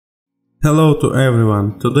Hello to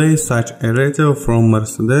everyone, today such a radio from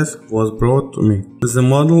Mercedes was brought to me. The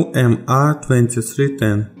model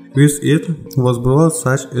MF2310. With it was brought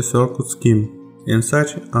such a circuit scheme and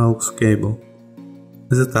such aux cable.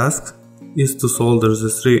 The task is to solder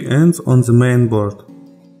the three ends on the main board.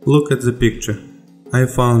 Look at the picture. I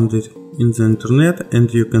found it in the internet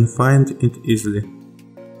and you can find it easily.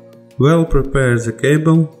 Well, prepare the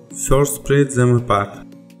cable, first spread them apart.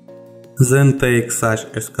 Then take such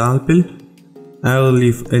a scalpel. I will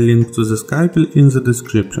leave a link to the scalpel in the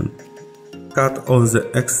description. Cut off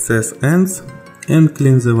the excess ends and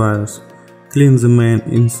clean the wires. Clean the main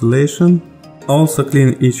insulation. Also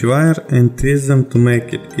clean each wire and twist them to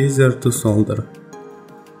make it easier to solder.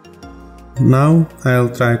 Now I'll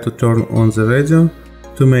try to turn on the radio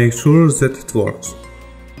to make sure that it works.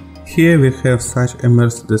 Here we have such a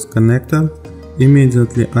Mercedes connector.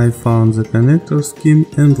 Immediately I found the connector scheme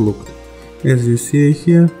and looked. As you see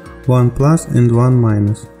here, one plus and one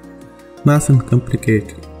minus. Nothing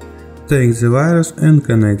complicated. Take the wires and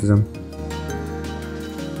connect them.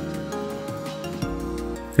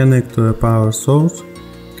 Connect to a power source.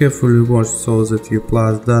 Carefully watch so that your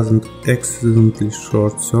plus doesn't accidentally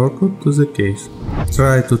short circuit to the case.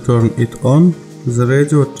 Try to turn it on. The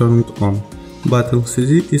radio turned on, but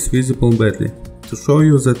LCD is visible badly. To show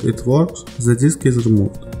you that it works, the disc is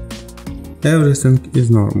removed. Everything is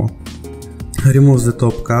normal. Remove the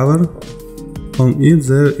top cover. On it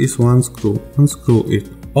there is one screw. Unscrew it.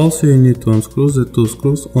 Also you need to unscrew the two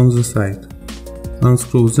screws on the side.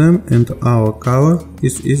 Unscrew them and our cover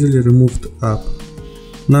is easily removed up.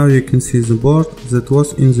 Now you can see the board that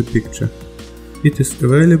was in the picture. It is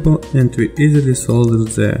available and we easily soldered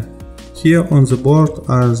there. Here on the board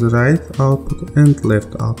are the right output and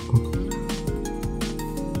left output.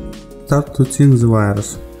 Start to thin the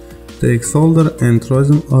wires. Take solder and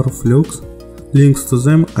rosin or flux. Links to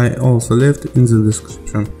them I also left in the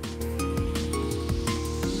description.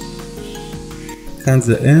 Cut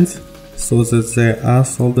the ends so that they are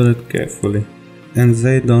soldered carefully and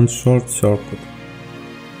they don't short circuit.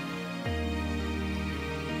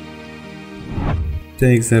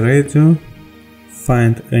 Take the radio,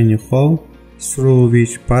 find any hole through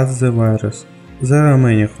which pass the wires. There are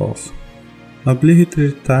many holes.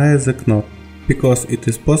 Obligatory tie the knot, because it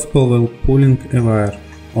is possible while pulling a wire,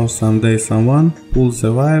 or someday someone pulls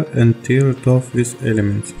the wire and tear it off with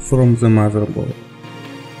elements from the motherboard.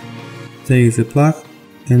 Take the plug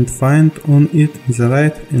and find on it the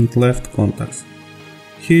right and left contacts.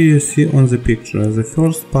 Here you see on the picture the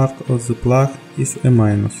first part of the plug is a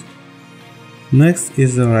minus. Next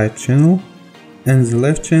is the right channel and the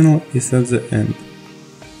left channel is at the end.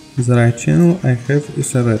 The right channel I have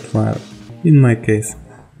is a red wire. In my case,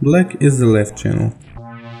 black is the left channel.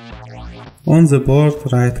 On the board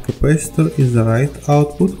right capacitor is the right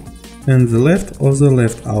output and the left of the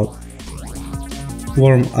left output.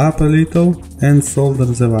 Warm up a little and solder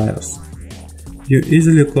the wires. You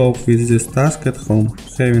easily cope with this task at home,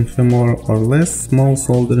 having a more or less small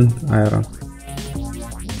soldering iron.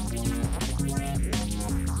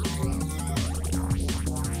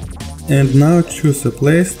 And now choose a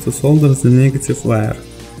place to solder the negative wire.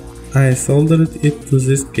 I soldered it to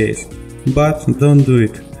this case, but don't do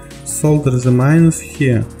it. Solder the minus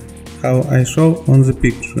here, how I show on the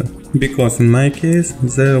picture, because in my case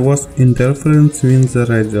there was interference with the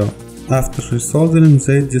radio. After resoldering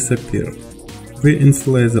they disappear. We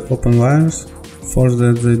insulate the open wires for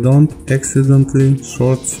that they don't accidentally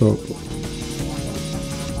short circuit.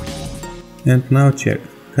 And now check.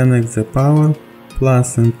 Connect the power,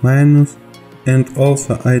 plus and minus, and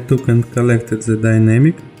also I took and collected the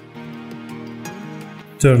dynamic.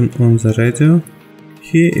 Turn on the radio.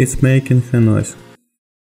 Here it's making a noise.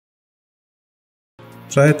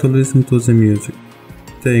 Try to listen to the music.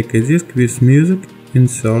 Take a disc with music,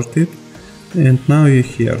 insert it, and now you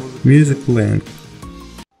hear music playing.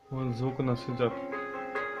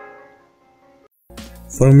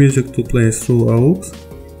 For music to play through aux,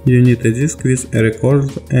 you need a disc with a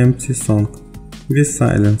recorded empty song, with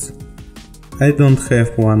silence. I don't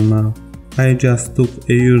have one now. I just took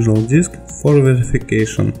a usual disc for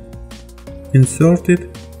verification. Insert it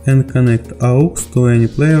and connect aux to any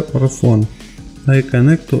player or phone. I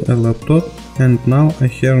connect to a laptop and now I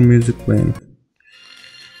hear music playing.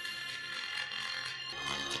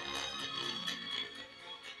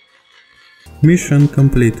 Mission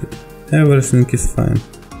completed. Everything is fine.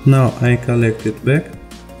 Now I collect it back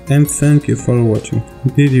and thank you for watching.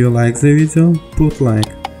 Did you like the video? Put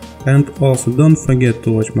like. And also don't forget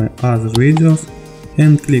to watch my other videos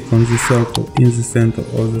and click on the circle in the center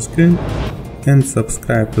of the screen and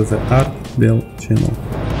subscribe to the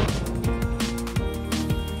ArtBelChannel.